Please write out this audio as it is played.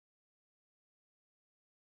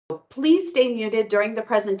Please stay muted during the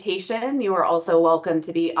presentation. You are also welcome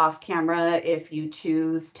to be off camera if you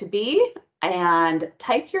choose to be. And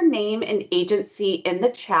type your name and agency in the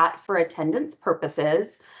chat for attendance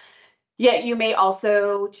purposes. Yet you may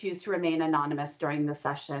also choose to remain anonymous during the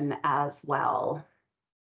session as well.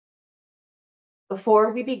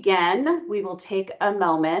 Before we begin, we will take a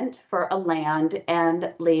moment for a land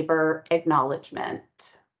and labor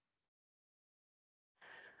acknowledgement.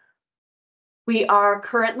 We are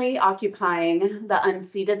currently occupying the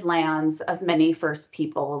unceded lands of many First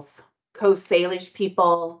Peoples, Coast Salish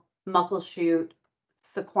people, Muckleshoot,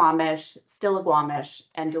 Suquamish, Stillaguamish,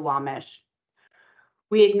 and Duwamish.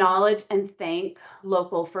 We acknowledge and thank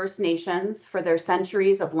local First Nations for their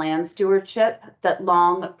centuries of land stewardship that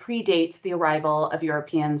long predates the arrival of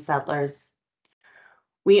European settlers.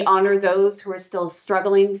 We honor those who are still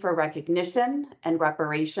struggling for recognition and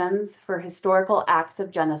reparations for historical acts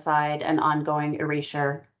of genocide and ongoing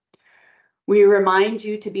erasure. We remind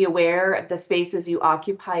you to be aware of the spaces you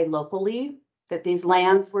occupy locally, that these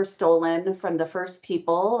lands were stolen from the first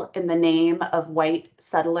people in the name of white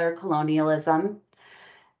settler colonialism,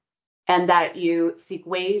 and that you seek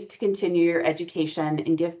ways to continue your education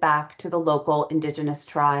and give back to the local Indigenous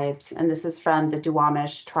tribes. And this is from the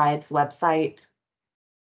Duwamish Tribes website.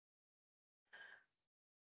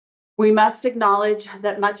 We must acknowledge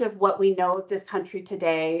that much of what we know of this country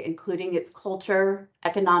today, including its culture,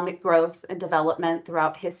 economic growth, and development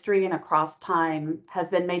throughout history and across time, has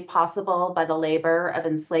been made possible by the labor of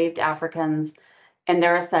enslaved Africans and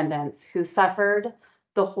their ascendants who suffered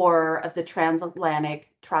the horror of the transatlantic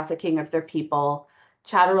trafficking of their people,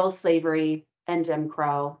 chattel slavery, and Jim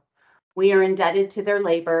Crow. We are indebted to their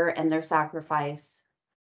labor and their sacrifice.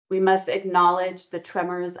 We must acknowledge the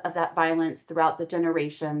tremors of that violence throughout the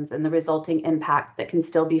generations and the resulting impact that can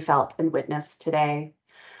still be felt and witnessed today.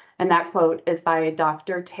 And that quote is by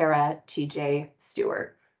Dr. Tara T.J.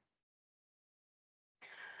 Stewart.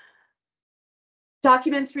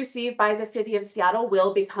 Documents received by the City of Seattle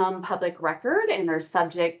will become public record and are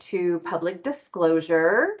subject to public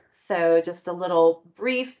disclosure. So just a little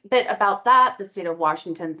brief bit about that. The State of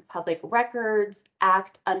Washington's Public Records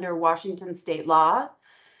Act under Washington state law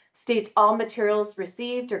states all materials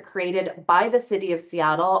received or created by the City of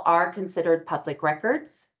Seattle are considered public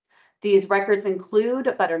records. These records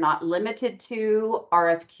include, but are not limited to,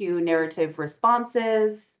 RFQ narrative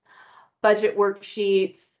responses, budget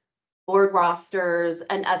worksheets, board rosters,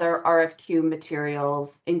 and other RFQ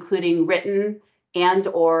materials, including written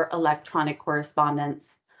and/or electronic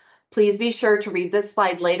correspondence. Please be sure to read this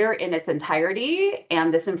slide later in its entirety,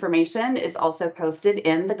 and this information is also posted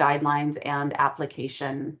in the guidelines and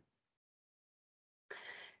application.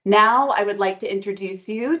 Now, I would like to introduce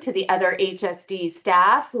you to the other HSD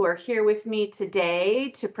staff who are here with me today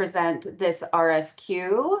to present this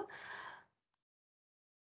RFQ.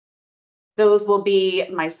 Those will be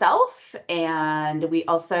myself, and we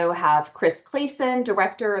also have Chris Clayson,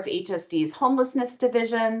 Director of HSD's Homelessness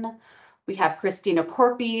Division. We have Christina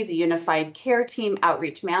Corpy, the Unified Care Team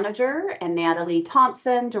Outreach Manager, and Natalie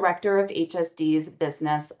Thompson, Director of HSD's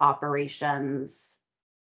Business Operations.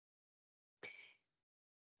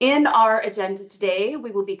 In our agenda today,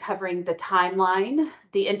 we will be covering the timeline,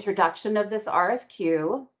 the introduction of this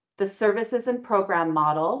RFQ, the services and program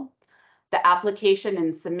model, the application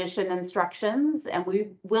and submission instructions, and we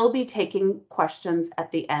will be taking questions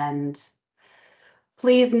at the end.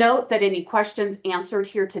 Please note that any questions answered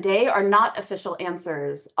here today are not official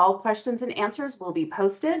answers. All questions and answers will be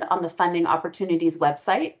posted on the Funding Opportunities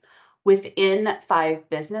website within 5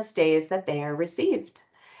 business days that they are received.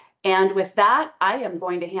 And with that, I am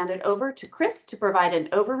going to hand it over to Chris to provide an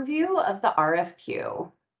overview of the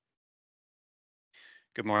RFQ.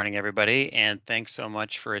 Good morning, everybody, and thanks so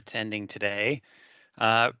much for attending today.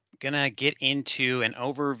 Gonna get into an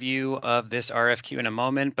overview of this RFQ in a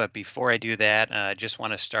moment, but before I do that, I just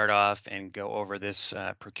want to start off and go over this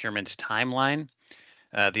procurement timeline.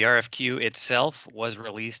 The RFQ itself was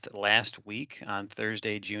released last week on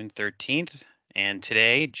Thursday, June 13th, and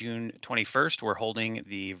today, June 21st, we're holding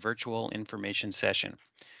the virtual information session.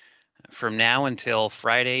 From now until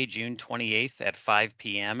Friday, June 28th at 5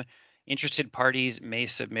 p.m., interested parties may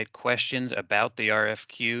submit questions about the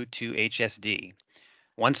RFQ to HSD.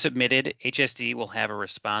 Once submitted, HSD will have a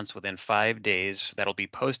response within 5 days that'll be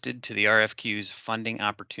posted to the RFQ's Funding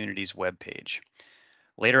Opportunities webpage.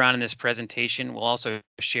 Later on in this presentation, we'll also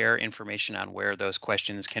share information on where those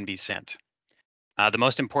questions can be sent. The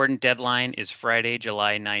most important deadline is Friday,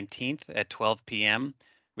 July 19th at 12 p.m.,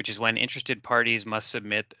 which is when interested parties must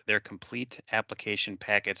submit their complete application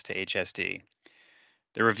packets to HSD.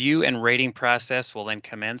 The review and rating process will then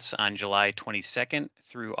commence on July 22nd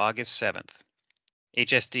through August 7th.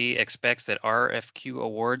 HSD expects that RFQ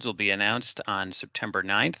awards will be announced on September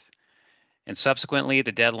 9th, and subsequently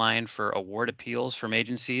the deadline for award appeals from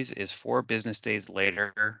agencies is 4 business days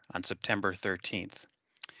later on September 13th.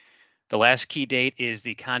 The last key date is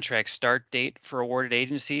the contract start date for awarded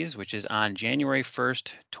agencies, which is on January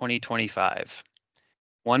 1st, 2025.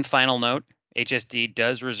 One final note, HSD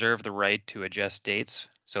does reserve the right to adjust dates,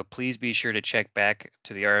 so please be sure to check back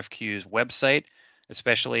to the RFQ's website,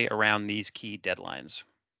 especially around these key deadlines.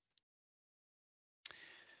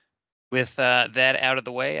 With that out of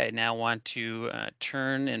the way, I now want to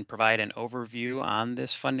turn and provide an overview on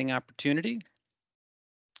this funding opportunity.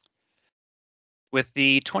 With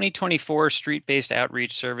the 2024 Street-Based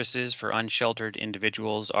Outreach Services for Unsheltered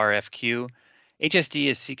Individuals RFQ, HSD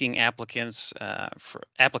is seeking applicants for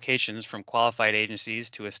applications from qualified agencies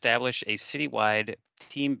to establish a citywide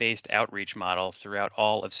team-based outreach model throughout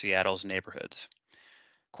all of Seattle's neighborhoods.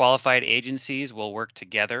 Qualified agencies will work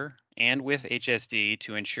together and with HSD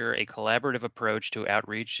to ensure a collaborative approach to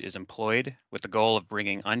outreach is employed with the goal of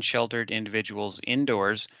bringing unsheltered individuals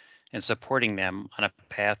indoors and supporting them on a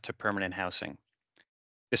path to permanent housing.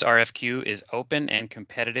 This RFQ is open and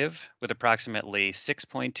competitive with approximately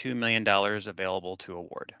 $6.2 million available to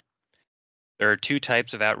award. There are 2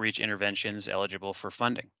 types of outreach interventions eligible for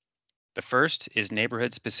funding. The first is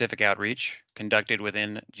neighborhood-specific outreach conducted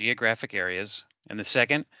within geographic areas, and the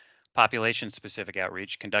second, population-specific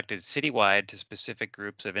outreach conducted citywide to specific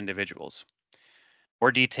groups of individuals.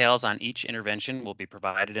 More details on each intervention will be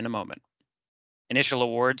provided in a moment. Initial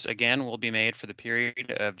awards, again, will be made for the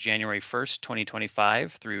period of January 1st,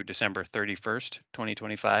 2025 through December 31st,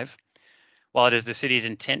 2025. While it is the city's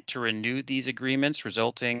intent to renew these agreements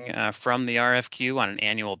resulting from the RFQ on an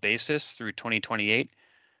annual basis through 2028,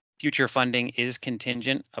 future funding is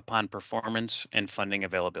contingent upon performance and funding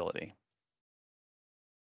availability.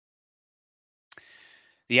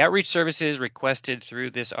 The outreach services requested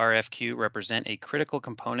through this RFQ represent a critical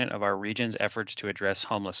component of our region's efforts to address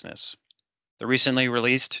homelessness. The recently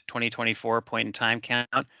released 2024 point-in-time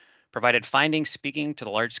count provided findings speaking to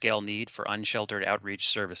the large-scale need for unsheltered outreach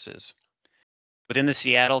services. Within the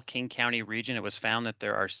Seattle-King County region, it was found that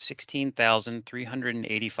there are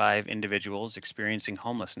 16,385 individuals experiencing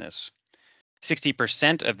homelessness.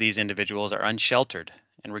 60% of these individuals are unsheltered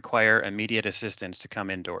and require immediate assistance to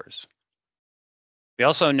come indoors. We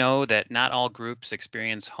also know that not all groups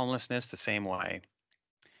experience homelessness the same way.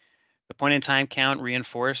 The point-in-time count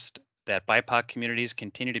reinforced that BIPOC communities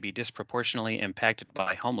continue to be disproportionately impacted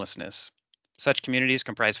by homelessness. Such communities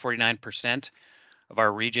comprise 49% of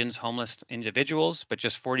our region's homeless individuals, but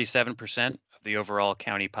just 47% of the overall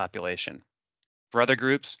county population. For other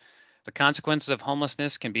groups, the consequences of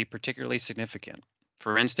homelessness can be particularly significant.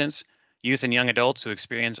 For instance, youth and young adults who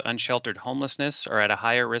experience unsheltered homelessness are at a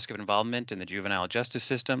higher risk of involvement in the juvenile justice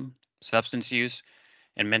system, substance use,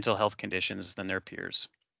 and mental health conditions than their peers.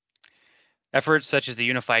 Efforts such as the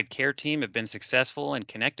Unified Care Team have been successful in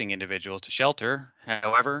connecting individuals to shelter.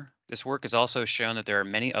 However, this work has also shown that there are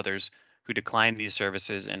many others who decline these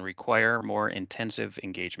services and require more intensive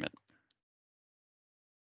engagement.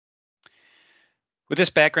 With this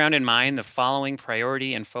background in mind, the following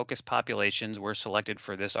priority and focus populations were selected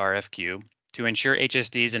for this RFQ to ensure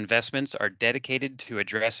HSD's investments are dedicated to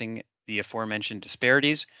addressing the aforementioned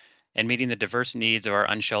disparities and meeting the diverse needs of our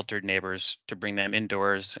unsheltered neighbors to bring them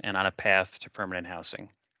indoors and on a path to permanent housing.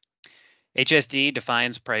 HSD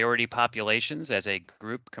defines priority populations as a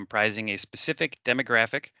group comprising a specific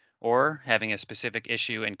demographic or having a specific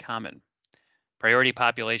issue in common. Priority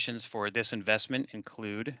populations for this investment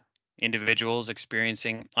include individuals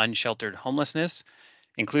experiencing unsheltered homelessness,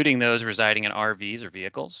 including those residing in RVs or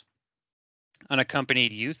vehicles,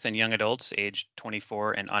 unaccompanied youth and young adults aged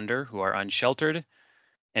 24 and under who are unsheltered,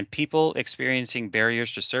 and people experiencing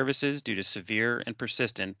barriers to services due to severe and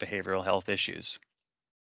persistent behavioral health issues.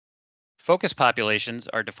 Focus populations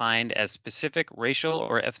are defined as specific racial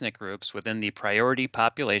or ethnic groups within the priority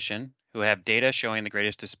population who have data showing the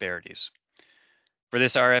greatest disparities. For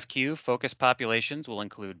this RFQ, focus populations will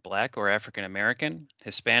include Black or African American,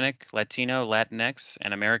 Hispanic, Latino, Latinx,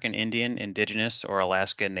 and American Indian, Indigenous, or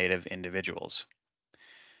Alaska Native individuals.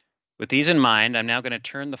 With these in mind, I'm now going to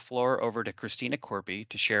turn the floor over to Christina Corpy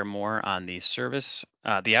to share more on the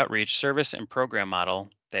outreach service and program model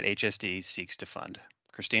that HSD seeks to fund.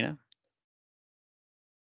 Christina?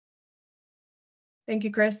 Thank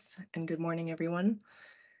you, Chris, and good morning, everyone.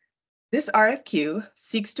 This RFQ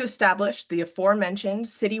seeks to establish the aforementioned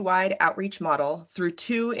citywide outreach model through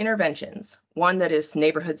two interventions, one that is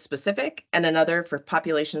neighborhood-specific and another for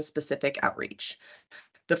population-specific outreach.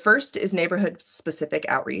 The first is neighborhood-specific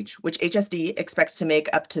outreach, which HSD expects to make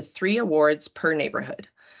up to 3 awards per neighborhood.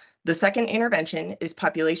 The second intervention is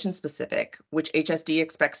population-specific, which HSD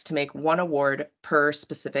expects to make 1 award per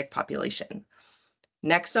specific population.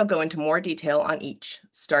 Next, I'll go into more detail on each,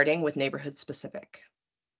 starting with neighborhood-specific.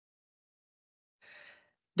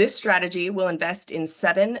 This strategy will invest in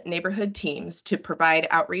 7 neighborhood teams to provide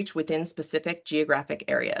outreach within specific geographic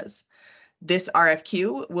areas. This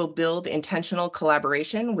RFQ will build intentional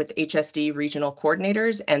collaboration with HSD regional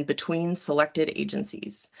coordinators and between selected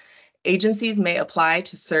agencies. Agencies may apply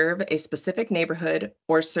to serve a specific neighborhood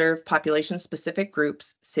or serve population-specific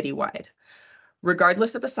groups citywide.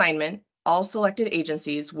 Regardless of assignment, all selected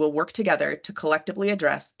agencies will work together to collectively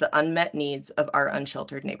address the unmet needs of our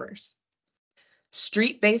unsheltered neighbors.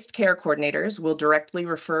 Street-based care coordinators will directly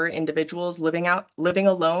refer individuals living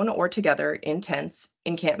alone or together in tents,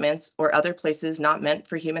 encampments, or other places not meant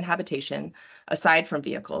for human habitation, aside from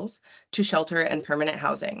vehicles, to shelter and permanent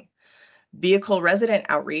housing. Vehicle resident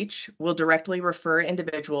outreach will directly refer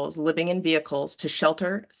individuals living in vehicles to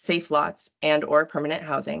shelter, safe lots, and/or permanent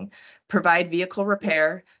housing, provide vehicle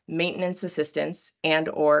repair, maintenance assistance,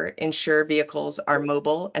 and/or ensure vehicles are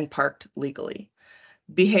mobile and parked legally.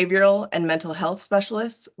 Behavioral and mental health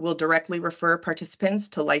specialists will directly refer participants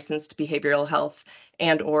to licensed behavioral health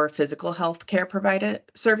and/or physical health care provided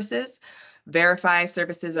services. Verify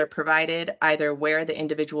services are provided either where the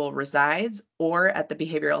individual resides or at the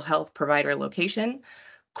behavioral health provider location.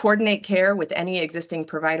 Coordinate care with any existing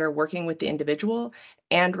provider working with the individual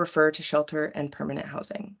and refer to shelter and permanent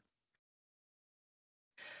housing.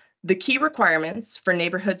 The key requirements for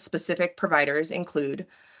neighborhood-specific providers include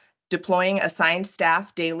deploying assigned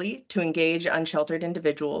staff daily to engage unsheltered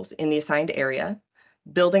individuals in the assigned area,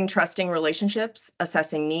 building trusting relationships,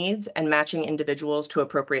 assessing needs, and matching individuals to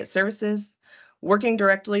appropriate services, working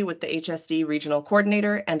directly with the HSD regional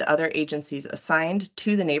coordinator and other agencies assigned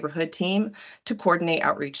to the neighborhood team to coordinate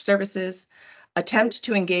outreach services, attempt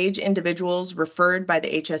to engage individuals referred by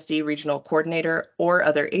the HSD regional coordinator or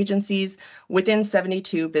other agencies within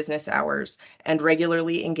 72 business hours and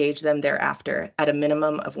regularly engage them thereafter at a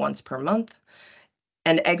minimum of once per month,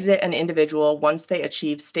 and exit an individual once they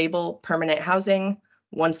achieve stable permanent housing,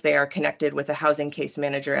 once they are connected with a housing case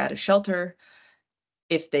manager at a shelter,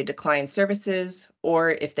 if they decline services,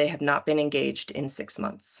 or if they have not been engaged in 6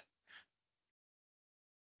 months.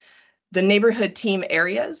 The neighborhood team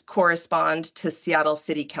areas correspond to Seattle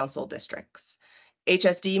City Council districts.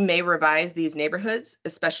 HSD may revise these neighborhoods,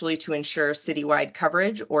 especially to ensure citywide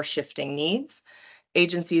coverage or shifting needs.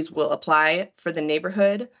 Agencies will apply for the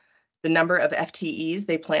neighborhood, the number of FTEs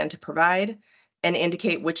they plan to provide, and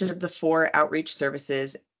indicate which of the 4 outreach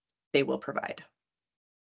services they will provide.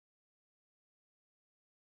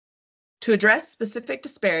 To address specific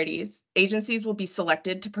disparities, agencies will be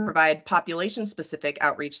selected to provide population-specific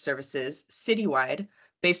outreach services citywide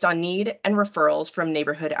based on need and referrals from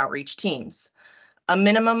neighborhood outreach teams. A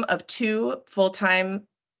minimum of 2 full-time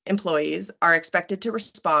employees are expected to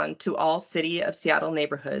respond to all City of Seattle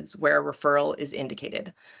neighborhoods where a referral is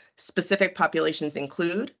indicated. Specific populations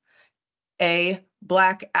include A,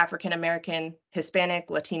 Black, African American,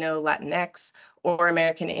 Hispanic, Latino, Latinx, or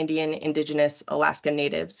American Indian, Indigenous, Alaska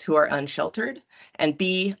Natives who are unsheltered, and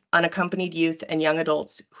B, unaccompanied youth and young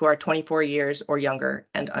adults who are 24 years or younger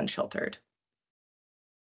and unsheltered.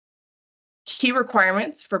 Key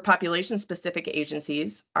requirements for population-specific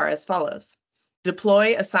agencies are as follows.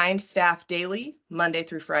 Deploy assigned staff daily, Monday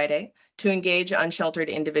through Friday, to engage unsheltered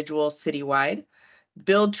individuals citywide.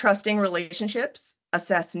 Build trusting relationships,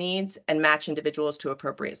 assess needs, and match individuals to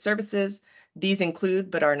appropriate services. These include,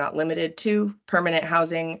 but are not limited to, permanent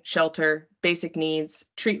housing, shelter, basic needs,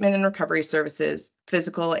 treatment and recovery services,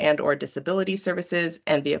 physical and/or disability services,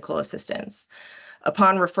 and vehicle assistance.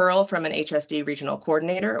 Upon referral from an HSD regional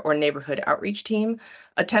coordinator or neighborhood outreach team,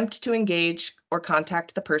 attempt to engage or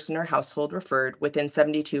contact the person or household referred within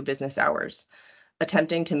 72 business hours,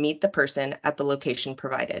 attempting to meet the person at the location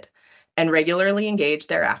provided, and regularly engage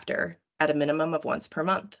thereafter at a minimum of once per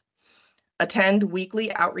month. Attend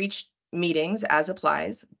weekly outreach meetings as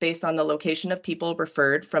applies based on the location of people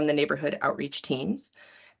referred from the neighborhood outreach teams,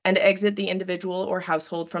 and exit the individual or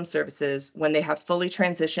household from services when they have fully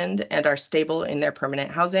transitioned and are stable in their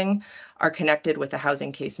permanent housing, are connected with a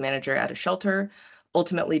housing case manager at a shelter,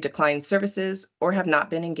 ultimately decline services, or have not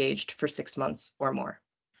been engaged for 6 months or more.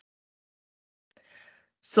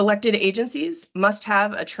 Selected agencies must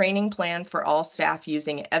have a training plan for all staff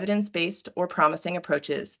using evidence-based or promising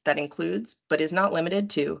approaches that includes, but is not limited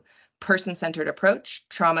to, person-centered approach,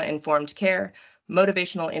 trauma-informed care,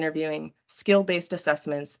 motivational interviewing, skill-based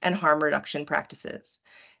assessments, and harm reduction practices.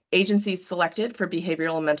 Agencies selected for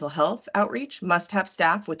behavioral and mental health outreach must have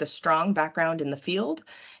staff with a strong background in the field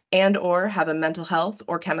and/or have a mental health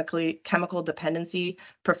or chemical dependency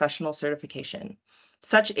professional certification.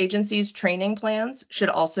 Such agencies' training plans should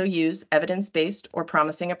also use evidence-based or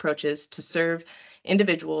promising approaches to serve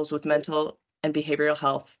individuals with mental and behavioral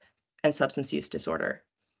health and substance use disorder.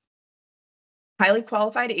 Highly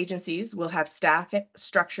qualified agencies will have staff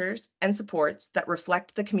structures and supports that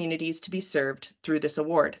reflect the communities to be served through this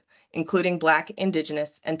award, including Black,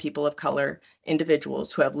 Indigenous, and people of color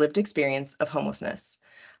individuals who have lived experience of homelessness.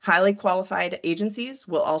 Highly qualified agencies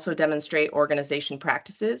will also demonstrate organization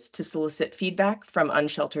practices to solicit feedback from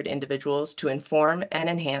unsheltered individuals to inform and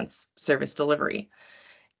enhance service delivery.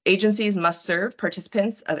 Agencies must serve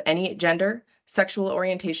participants of any gender, sexual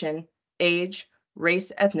orientation, age,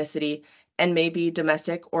 race, ethnicity, and may be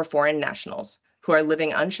domestic or foreign nationals who are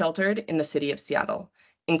living unsheltered in the city of Seattle,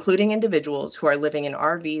 including individuals who are living in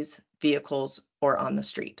RVs, vehicles, or on the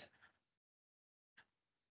street.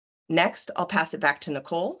 Next, I'll pass it back to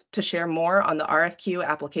Nicole to share more on the RFQ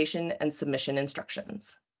application and submission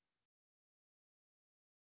instructions.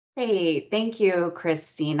 Great, thank you,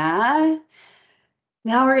 Christina.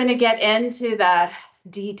 Now we're going to get into the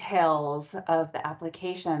details of the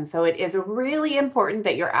application. So it is really important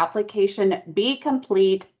that your application be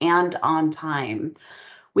complete and on time.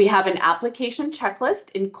 We have an application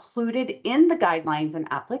checklist included in the guidelines and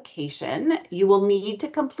application. You will need to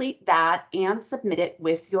complete that and submit it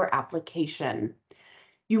with your application.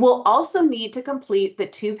 You will also need to complete the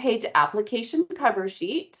 2-page application cover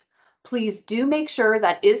sheet. Please do make sure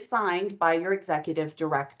that is signed by your executive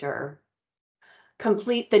director.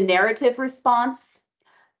 Complete the narrative response.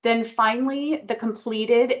 Then finally, the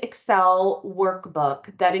completed Excel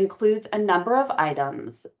workbook that includes a number of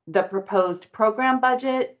items: the proposed program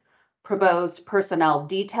budget, proposed personnel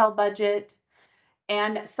detail budget,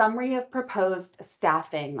 and summary of proposed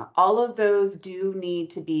staffing. All of those do need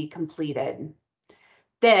to be completed.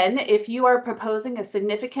 Then, if you are proposing a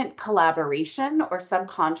significant collaboration or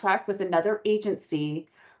subcontract with another agency,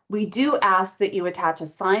 we do ask that you attach a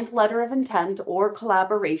signed letter of intent or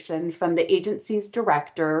collaboration from the agency's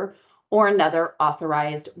director or another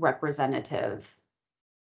authorized representative.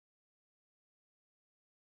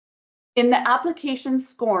 In the application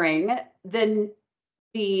scoring, then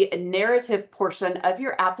the narrative portion of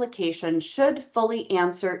your application should fully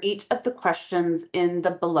answer each of the questions in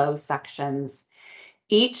the below sections.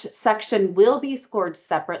 Each section will be scored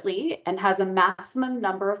separately and has a maximum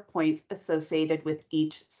number of points associated with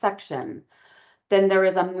each section. Then there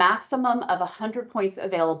is a maximum of 100 points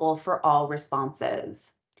available for all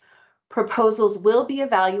responses. Proposals will be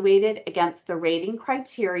evaluated against the rating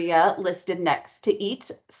criteria listed next to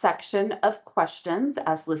each section of questions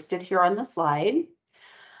as listed here on the slide.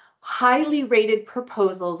 Highly rated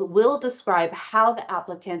proposals will describe how the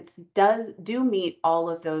applicants do meet all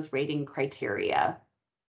of those rating criteria.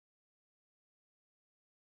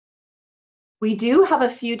 We do have a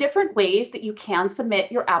few different ways that you can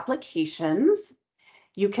submit your applications.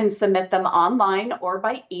 You can submit them online or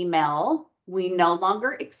by email. We no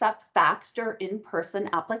longer accept faxed or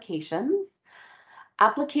in-person applications.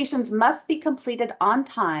 Applications must be completed on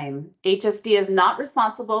time. HSD is not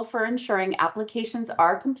responsible for ensuring applications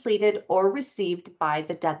are completed or received by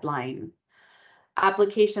the deadline.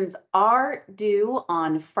 Applications are due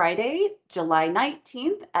on Friday, July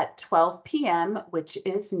 19th at 12 p.m., which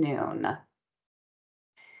is noon.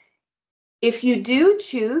 If you do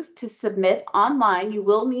choose to submit online, you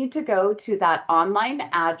will need to go to that online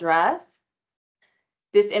address.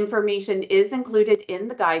 This information is included in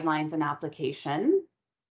the guidelines and application.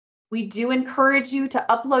 We do encourage you to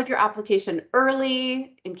upload your application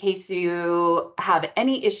early in case you have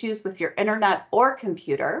any issues with your internet or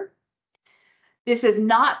computer. This is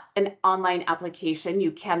not an online application.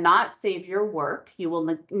 You cannot save your work. You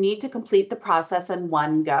will need to complete the process in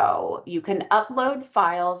one go. You can upload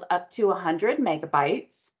files up to 100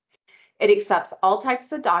 megabytes. It accepts all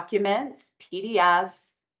types of documents,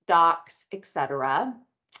 PDFs, docs, etc.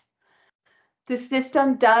 The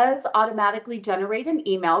system does automatically generate an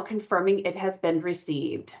email confirming it has been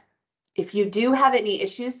received. If you do have any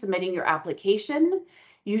issues submitting your application,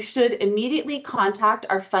 you should immediately contact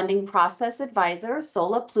our funding process advisor,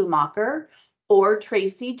 Sola Plumacher, or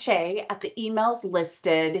Tracy Che at the emails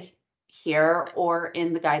listed here or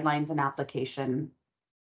in the guidelines and application.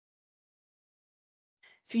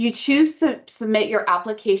 If you choose to submit your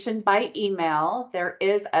application by email, there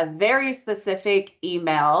is a very specific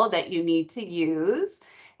email that you need to use,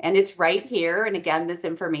 and it's right here. And again, this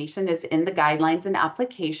information is in the guidelines and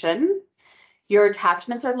application. Your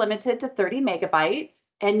attachments are limited to 30 megabytes,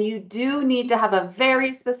 and you do need to have a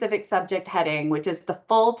very specific subject heading, which is the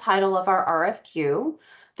full title of our RFQ,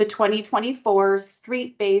 the 2024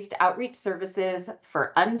 Street-Based Outreach Services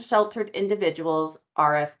for Unsheltered Individuals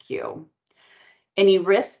RFQ. Any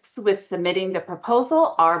risks with submitting the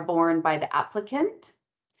proposal are borne by the applicant.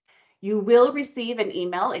 You will receive an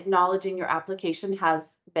email acknowledging your application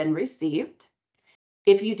has been received.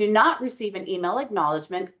 If you do not receive an email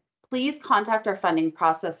acknowledgement, please contact our funding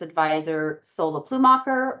process advisor, Sola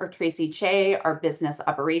Plumacher, or Tracy Che, our business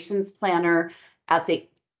operations planner, at the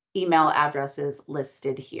email addresses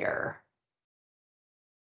listed here.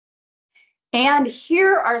 And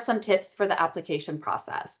here are some tips for the application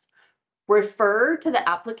process. Refer to the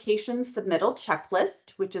application submittal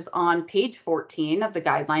checklist, which is on page 14 of the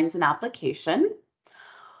guidelines and application.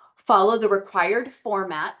 Follow the required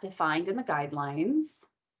format defined in the guidelines.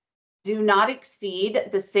 Do not exceed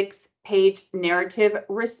the 6-page narrative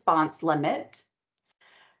response limit.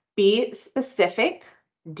 Be specific,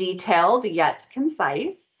 detailed, yet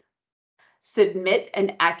concise. Submit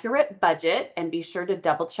an accurate budget and be sure to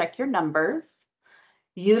double check your numbers.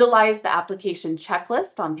 Utilize the application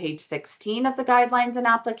checklist on page 16 of the guidelines and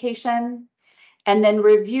application, and then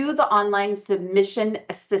review the online submission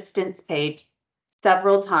assistance page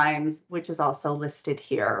several times, which is also listed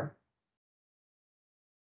here.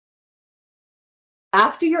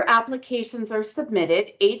 After your applications are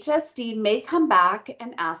submitted, HSD may come back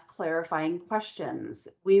and ask clarifying questions.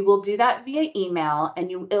 We will do that via email,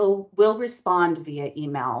 and you will respond via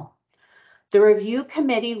email. The review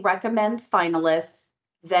committee recommends finalists.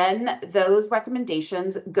 Then those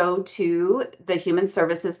recommendations go to the Human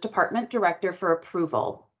Services Department Director for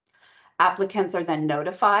approval. Applicants are then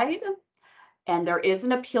notified, and there is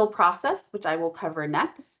an appeal process, which I will cover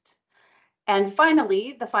next. And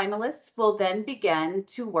finally, the finalists will then begin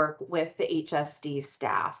to work with the HSD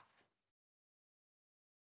staff.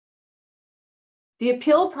 The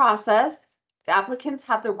appeal process, applicants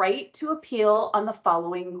have the right to appeal on the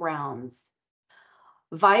following grounds: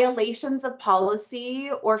 violations of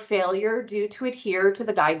policy or failure due to adhere to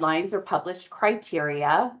the guidelines or published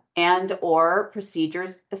criteria and/or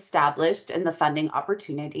procedures established in the funding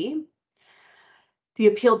opportunity. The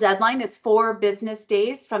appeal deadline is 4 business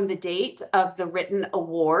days from the date of the written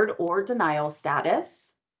award or denial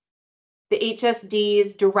status. The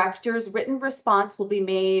HSD's director's written response will be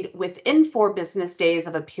made within 4 business days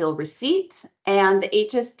of appeal receipt, and the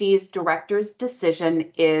HSD's director's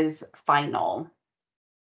decision is final.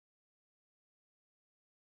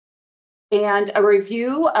 And a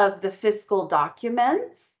review of the fiscal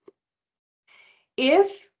documents.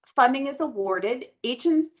 If funding is awarded,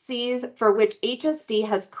 agencies for which HSD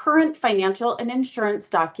has current financial and insurance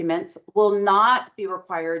documents will not be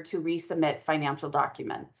required to resubmit fiscal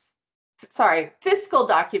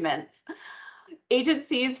documents.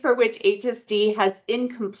 Agencies for which HSD has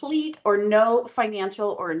incomplete or no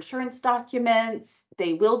financial or insurance documents,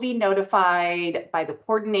 they will be notified by the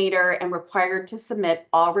coordinator and required to submit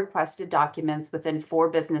all requested documents within 4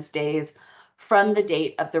 business days from the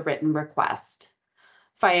date of the written request.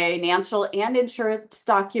 Financial and insurance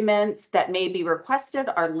documents that may be requested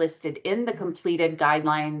are listed in the completed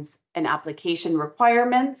guidelines and application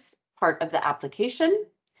requirements part of the application.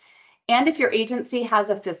 And if your agency has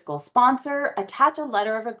a fiscal sponsor, attach a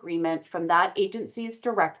letter of agreement from that agency's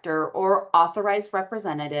director or authorized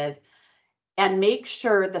representative, and make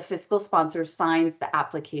sure the fiscal sponsor signs the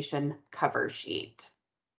application cover sheet.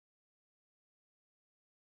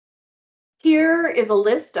 Here is a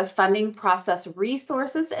list of funding process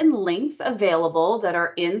resources and links available that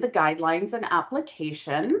are in the guidelines and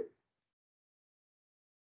application.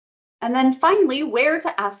 And then finally, where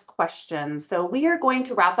to ask questions. So we are going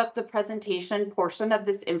to wrap up the presentation portion of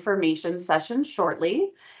this information session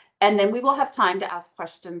shortly, and then we will have time to ask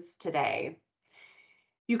questions today.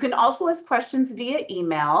 You can also ask questions via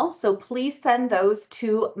email, so please send those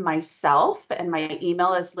to myself, and my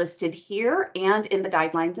email is listed here and in the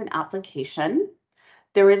guidelines and application.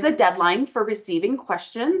 There is a deadline for receiving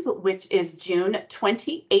questions, which is June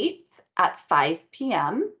 28th at 5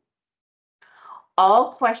 p.m.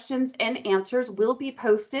 All questions and answers will be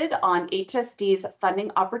posted on HSD's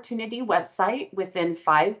Funding Opportunity website within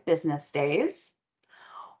 5 business days.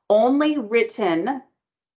 Only written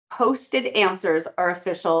posted answers are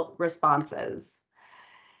official responses.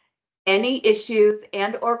 Any issues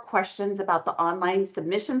and or questions about the online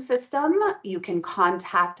submission system, you can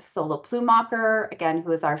contact Sola Plumacher, again,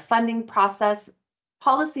 who is our funding process,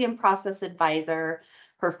 policy and process advisor.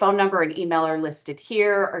 Her phone number and email are listed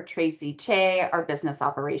here, or Tracy Che, our business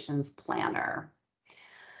operations planner.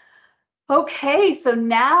 Okay, so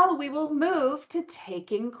now we will move to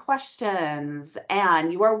taking questions,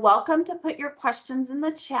 and you are welcome to put your questions in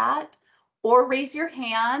the chat or raise your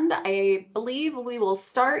hand. I believe we will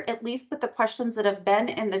start at least with the questions that have been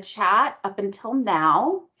in the chat up until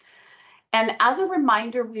now. And as a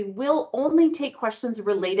reminder, we will only take questions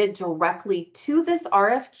related directly to this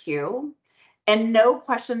RFQ, and no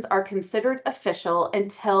questions are considered official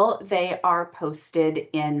until they are posted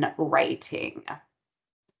in writing.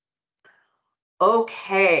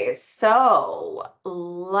 Okay, so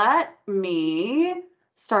let me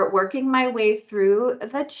start working my way through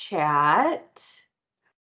the chat.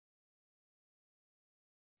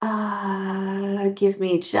 Give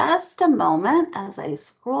me just a moment as I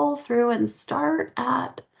scroll through and start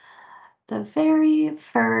at the very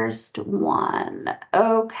first one.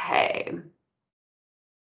 Okay.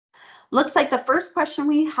 Looks like the first question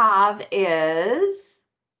we have is,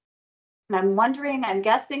 and I'm wondering, I'm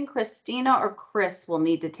guessing Christina or Chris will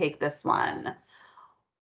need to take this one.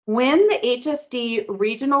 When the HSD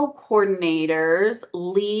regional coordinators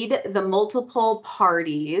lead the multiple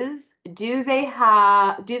parties, do they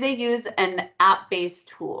use an app-based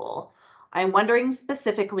tool? I'm wondering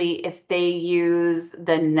specifically if they use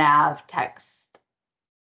the nav text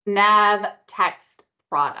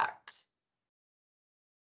product.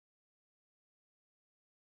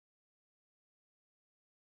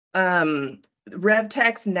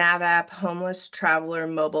 RevTech's Nav app, homeless traveler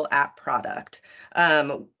mobile app product.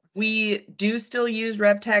 We do still use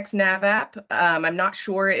RevTech's Nav app. I'm not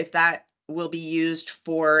sure if that will be used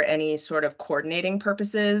for any sort of coordinating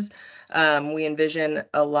purposes. We envision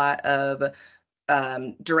a lot of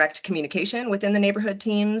direct communication within the neighborhood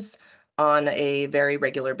teams on a very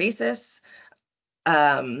regular basis.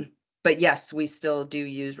 But yes, we still do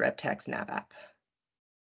use RevTech's Nav app.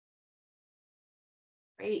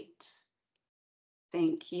 Great.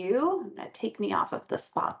 Thank you. I'm going to take me off of the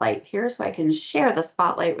spotlight here so I can share the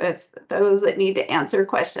spotlight with those that need to answer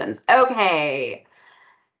questions. Okay.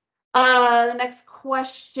 The next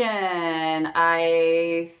question.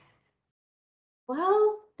 I think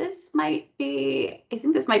this might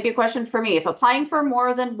be a question for me. If applying for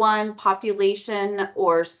more than one population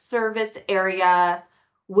or service area,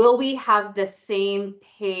 will we have the same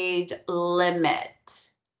page limit?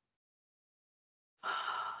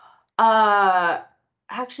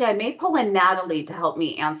 Actually, I may pull in Natalie to help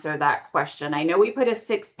me answer that question. I know we put a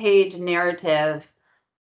 6-page narrative,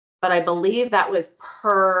 but I believe that was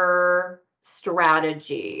per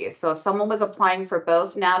strategy. So if someone was applying for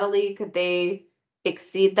both, Natalie, could they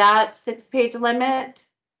exceed that 6-page limit?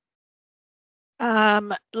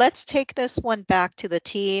 Let's take this one back to the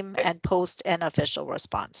team and post an official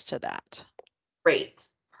response to that. Great,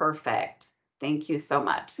 perfect. Thank you so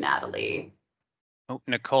much, Natalie. Oh,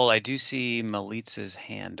 Nicole, I do see Malitza's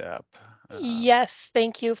hand up. Yes,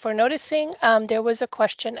 thank you for noticing. There was a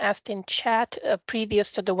question asked in chat previous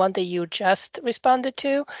to the one that you just responded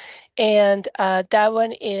to. And that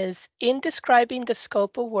one is, in describing the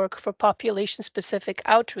scope of work for population-specific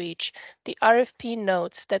outreach, the RFP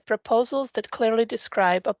notes that proposals that clearly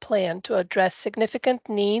describe a plan to address significant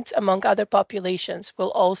needs among other populations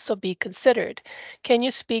will also be considered. Can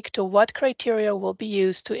you speak to what criteria will be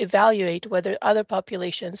used to evaluate whether other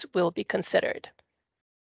populations will be considered?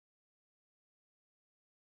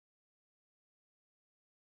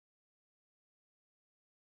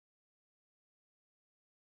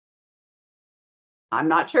 I'm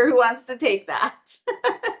not sure who wants to take that.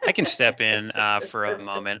 I can step in for a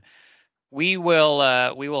moment. We will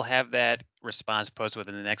have that response posted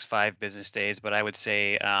within the next 5 business days, but I would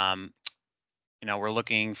say, we're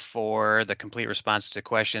looking for the complete response to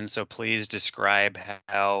questions. So please describe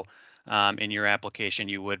how in your application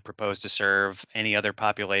you would propose to serve any other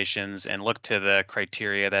populations, and look to the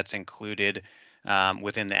criteria that's included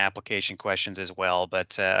within the application questions as well.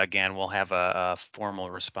 But again, we'll have a formal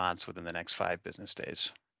response within the next 5 business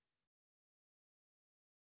days.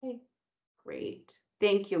 Okay, great.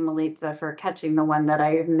 Thank you, Melitza, for catching the one that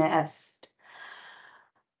I missed.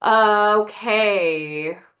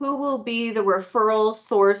 Okay, who will be the referral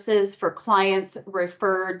sources for clients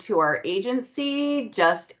referred to our agency,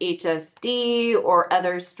 just HSD, or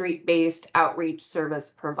other street-based outreach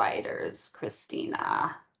service providers?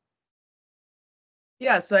 Christina.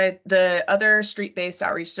 Yeah, so the other street-based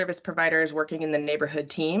outreach service providers working in the neighborhood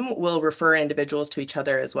team will refer individuals to each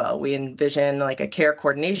other as well. We envision like a care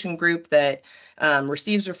coordination group that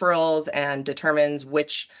receives referrals and determines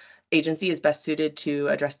which agency is best suited to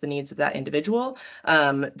address the needs of that individual.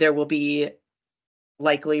 There will be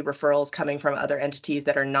likely referrals coming from other entities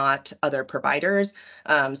that are not other providers,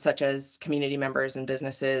 such as community members and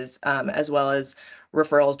businesses, as well as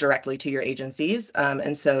referrals directly to your agencies.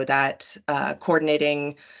 And so that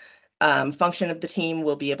coordinating function of the team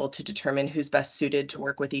will be able to determine who's best suited to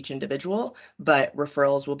work with each individual, but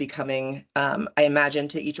referrals will be coming, I imagine,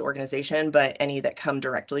 to each organization, but any that come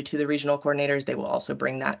directly to the regional coordinators, they will also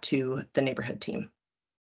bring that to the neighborhood team.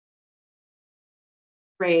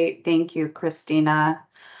 Great, thank you, Christina.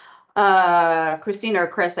 Christina or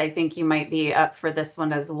Chris, I think you might be up for this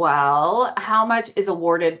one as well. How much is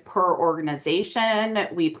awarded per organization?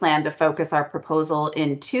 We plan to focus our proposal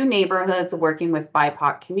in 2 neighborhoods working with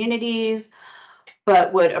BIPOC communities,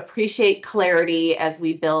 but would appreciate clarity as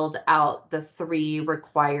we build out the 3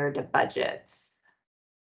 required budgets.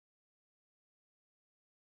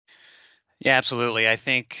 Yeah, absolutely. I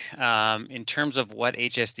think in terms of what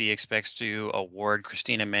HSD expects to award,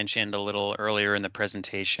 Christina mentioned a little earlier in the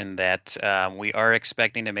presentation that we are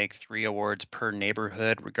expecting to make 3 awards per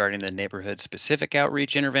neighborhood regarding the neighborhood-specific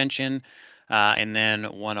outreach intervention, and then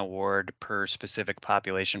 1 award per specific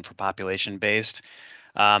population for population-based.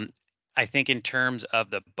 I think in terms of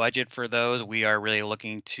the budget for those, we are really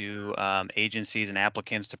looking to agencies and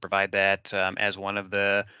applicants to provide that as one of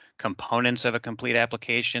the components of a complete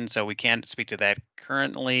application. So we can't speak to that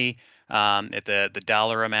currently at the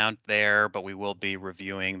dollar amount there, but we will be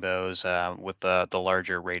reviewing those with the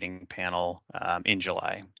larger rating panel in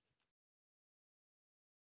July.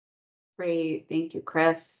 Great, thank you,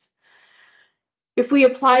 Chris. If we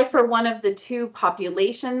apply for one of the 2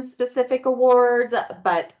 population-specific awards,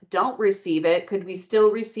 but don't receive it, could we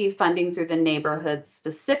still receive funding through the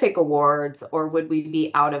neighborhood-specific awards, or would we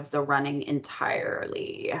be out of the running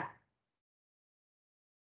entirely? I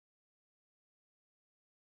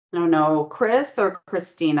don't know, Chris or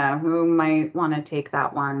Christina, who might want to take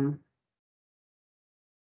that one?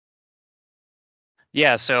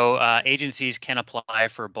 Yeah, so agencies can apply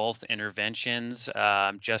for both interventions.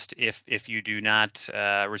 Just if you do not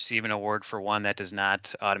receive an award for one, that does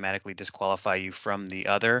not automatically disqualify you from the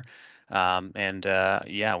other.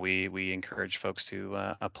 Yeah, we encourage folks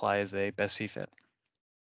to apply as they best see fit.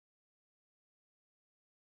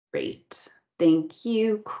 Great, thank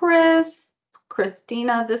you, Chris.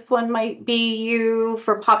 Christina, this one might be you.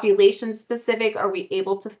 For population specific, are we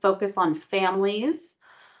able to focus on families?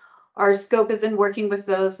 Our scope is in working with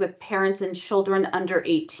those with parents and children under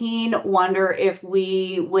 18. Wonder if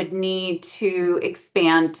we would need to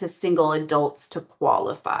expand to single adults to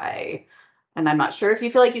qualify. And I'm not sure if you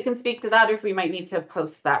feel like you can speak to that, or if we might need to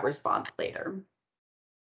post that response later.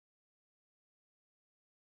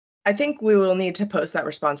 I think we will need to post that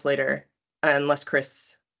response later, unless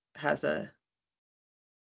Chris has a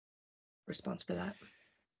response for that.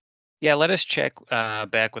 Yeah, let us check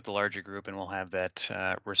back with the larger group, and we'll have that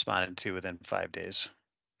responded to within 5 days,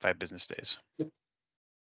 5 business days.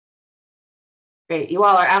 Great, you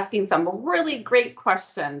all are asking some really great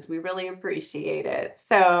questions. We really appreciate it.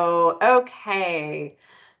 So, okay,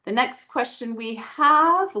 the next question we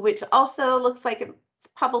have, which also looks like it's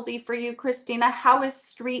probably for you, Christina, how is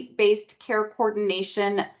street-based care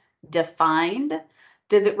coordination defined?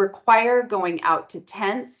 Does it require going out to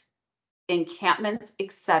tents, encampments,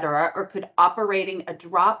 etc., or could operating a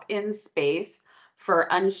drop-in space for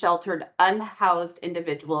unsheltered, unhoused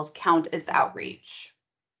individuals count as outreach?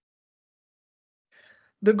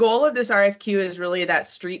 The goal of this RFQ is really that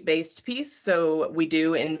street-based piece. So we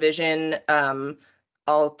do envision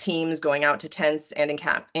all teams going out to tents and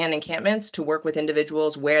encampments to work with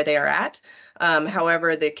individuals where they are at.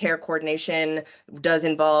 However, the care coordination does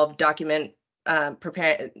involve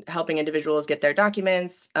helping individuals get their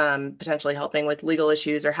documents, potentially helping with legal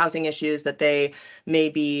issues or housing issues that they may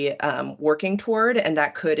be working toward, and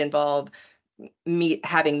that could involve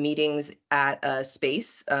having meetings at a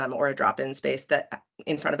space or a drop-in space that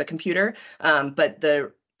in front of a computer. But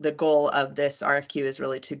the goal of this RFQ is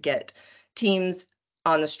really to get teams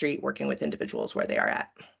on the street working with individuals where they are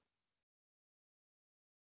at.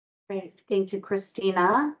 Great, thank you,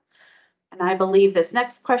 Christina. And I believe this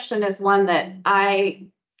next question is one that I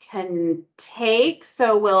can take.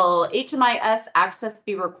 So will HMIS access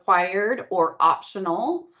be required or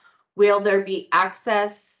optional? Will there be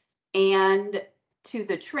access and to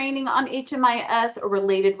the training on HMIS or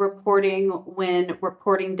related reporting when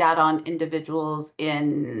reporting data on individuals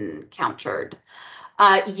encountered?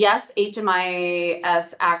 Yes,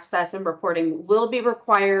 HMIS access and reporting will be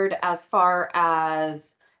required. As far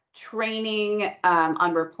as training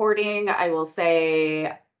on reporting, I will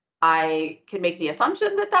say I can make the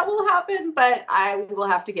assumption that that will happen, but I will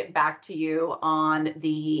have to get back to you on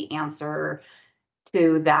the answer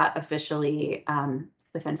to that officially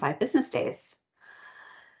within 5 business days.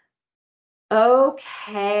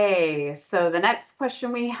 Okay, so the next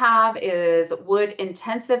question we have is, would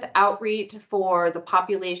intensive outreach for the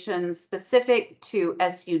population specific to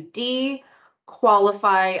SUD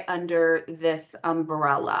qualify under this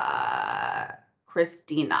umbrella?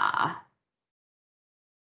 Christina.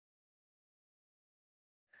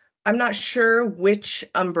 I'm not sure which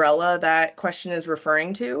umbrella that question is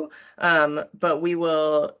referring to, but we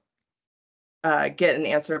will get an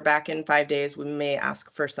answer back in 5 days. We may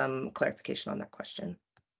ask for some clarification on that question.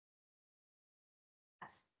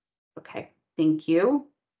 Okay, thank you.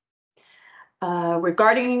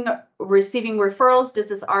 Regarding receiving referrals, does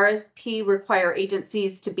this RFP require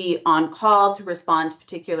agencies to be on call to respond to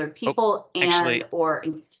particular people actually, or?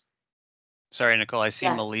 Sorry, Nicole, I see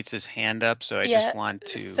Yes. Melitza's hand up, so I Yeah, just want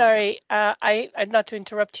to. Sorry, I'm not to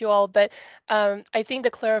interrupt you all, but I think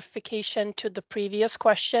the clarification to the previous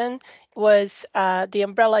question was the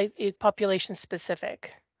umbrella population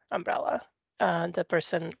specific umbrella. The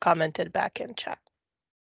person commented back in chat.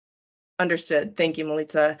 Understood. Thank you,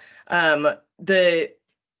 Melitza. The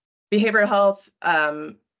behavioral health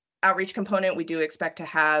outreach component we do expect to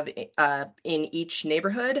have in each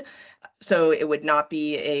neighborhood. So it would not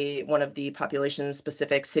be one of the population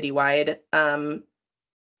specific citywide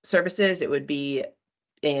services. It would be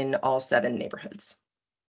in all 7 neighborhoods.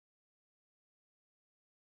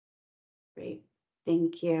 Great,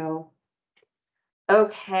 thank you.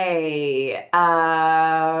 Okay,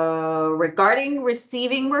 regarding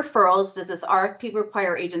receiving referrals, does this RFP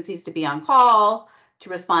require agencies to be on call to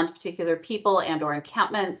respond to particular people and or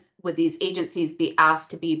encampments? Would these agencies be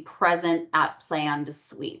asked to be present at planned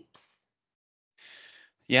sweeps?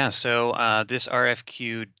 Yeah, so this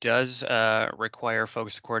RFQ does require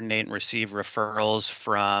folks to coordinate and receive referrals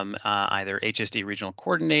from either HSD regional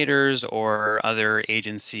coordinators or other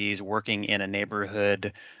agencies working in a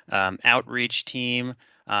neighborhood outreach team,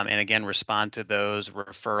 and again, respond to those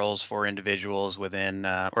referrals for individuals within,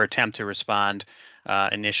 or attempt to respond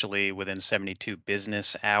initially within 72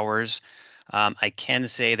 business hours. I can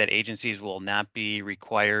say that agencies will not be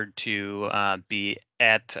required to be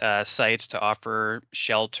at sites to offer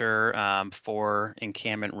shelter for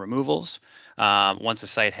encampment removals. Once a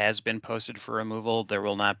site has been posted for removal, there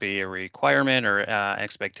will not be a requirement or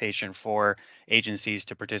expectation for agencies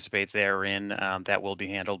to participate therein. That will be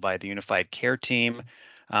handled by the Unified Care Team.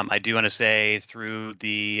 I do want to say through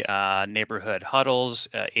the neighborhood huddles,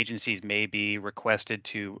 agencies may be requested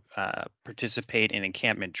to participate in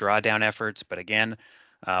encampment drawdown efforts, but again,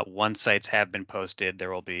 once sites have been posted,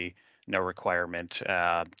 there will be no requirement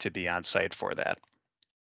to be on site for that.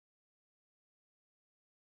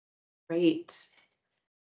 Great.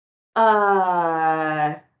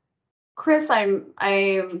 Chris, I'm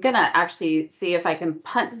gonna actually see if I can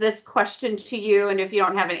punt this question to you, and if you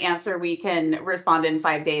don't have an answer, we can respond in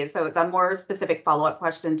 5 days. So it's a more specific follow-up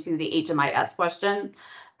question to the HMIS question.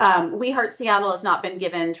 We Heart Seattle has not been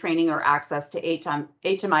given training or access to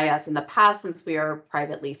HMIS in the past since we are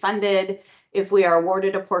privately funded. If we are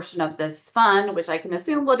awarded a portion of this fund, which I can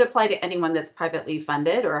assume would apply to anyone that's privately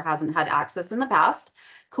funded or hasn't had access in the past,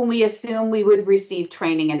 can we assume we would receive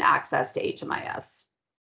training and access to HMIS?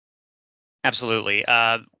 Absolutely.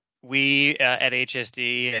 We at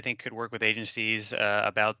HSD, I think, could work with agencies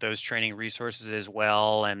about those training resources as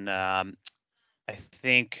well. And I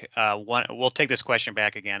think we'll take this question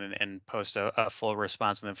back again and post a full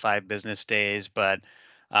response within 5 business days. But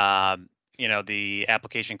the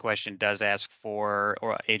application question does ask for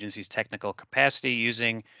agencies' technical capacity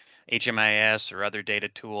using HMIS or other data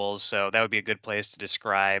tools. So that would be a good place to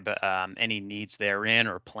describe any needs therein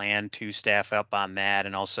or plan to staff up on that,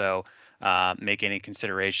 and also make any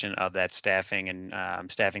consideration of that staffing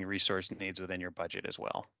and staffing resource needs within your budget as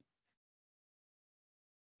well.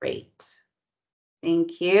 Great.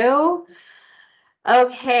 Thank you.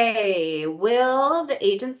 Okay, will the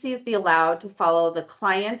agencies be allowed to follow the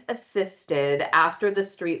client assisted after the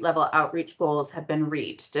street level outreach goals have been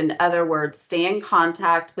reached? In other words, stay in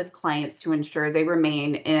contact with clients to ensure they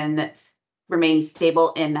remain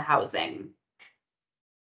stable in housing.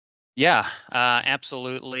 Yeah,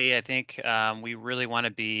 absolutely. I think we really want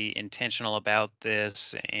to be intentional about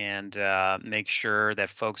this and make sure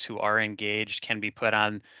that folks who are engaged can be put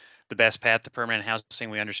on the best path to permanent housing.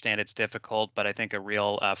 We understand it's difficult, but I think a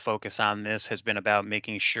real focus on this has been about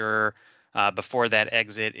making sure before that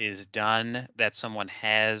exit is done, that someone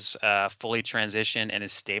has fully transitioned and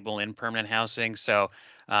is stable in permanent housing. So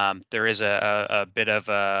there is a bit of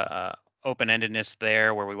a open-endedness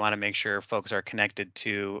there where we want to make sure folks are connected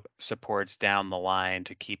to supports down the line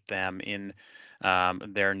to keep them in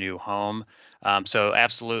their new home. So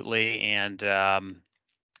absolutely, and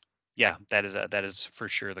yeah, that is for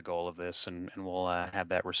sure the goal of this, and we'll have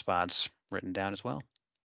that response written down as well.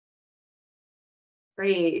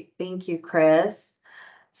 Great, thank you, Chris.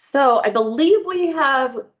 So I believe we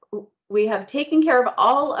have taken care of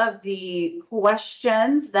all of the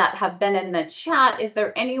questions that have been in the chat. Is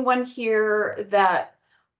there anyone here that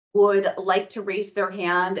would like to raise their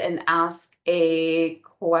hand and ask a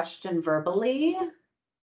question verbally?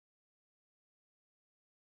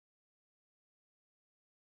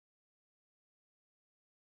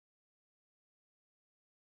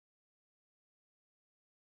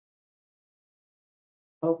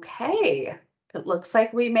 Okay, it looks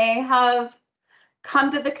like we may have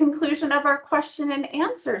come to the conclusion of our question and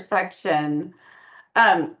answer section.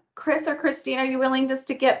 Chris or Christine, are you willing just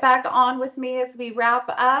to get back on with me as we wrap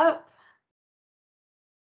up?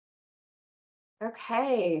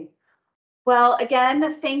 Okay. Well,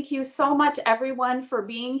 again, thank you so much, everyone, for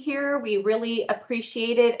being here. We really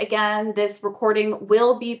appreciate it. Again, this recording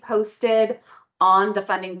will be posted on the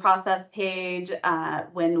funding process page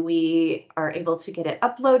when we are able to get it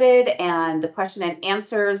uploaded, and the question and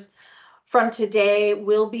answers from today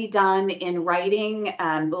will be done in writing.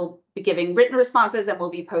 We'll be giving written responses and will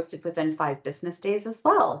be posted within 5 business days as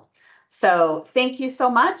well. So thank you so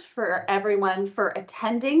much for everyone for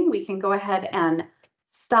attending. We can go ahead and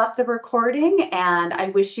stop the recording, and I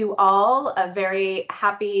wish you all a very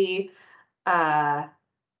happy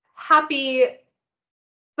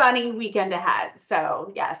sunny weekend ahead.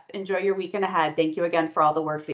 So yes, enjoy your weekend ahead. Thank you again for all the work that